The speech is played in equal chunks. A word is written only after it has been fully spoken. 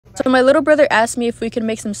So my little brother asked me if we could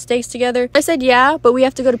make some steaks together. I said yeah, but we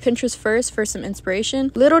have to go to Pinterest first for some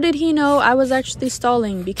inspiration. Little did he know I was actually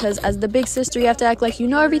stalling, because as the big sister you have to act like you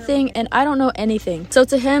know everything, and I don't know anything. So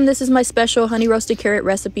to him, this is my special honey roasted carrot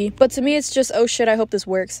recipe, but to me it's just, oh shit, I hope this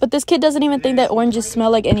works. But this kid doesn't even think that oranges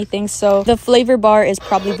smell like anything, so the flavor bar is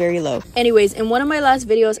probably very low. Anyways, in one of my last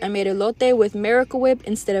videos I made elote with Miracle Whip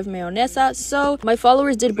instead of mayonesa, so my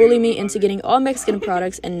followers did bully me into getting all Mexican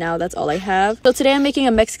products, and now that's all I have. So today I'm making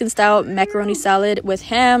a Mexican style macaroni salad with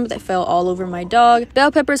ham that fell all over my dog,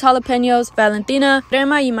 bell peppers, jalapenos, Valentina,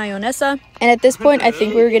 crema y mayonesa. And at this point, I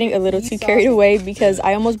think we were getting a little too carried away because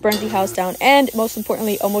I almost burnt the house down, and most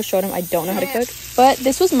importantly, almost showed him I don't know how to cook. But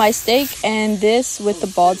this was my steak, and this with the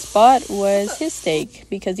bald spot was his steak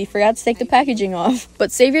because he forgot to take the packaging off.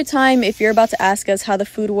 But save your time if you're about to ask us how the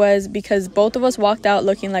food was, because both of us walked out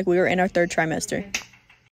looking like we were in our third trimester.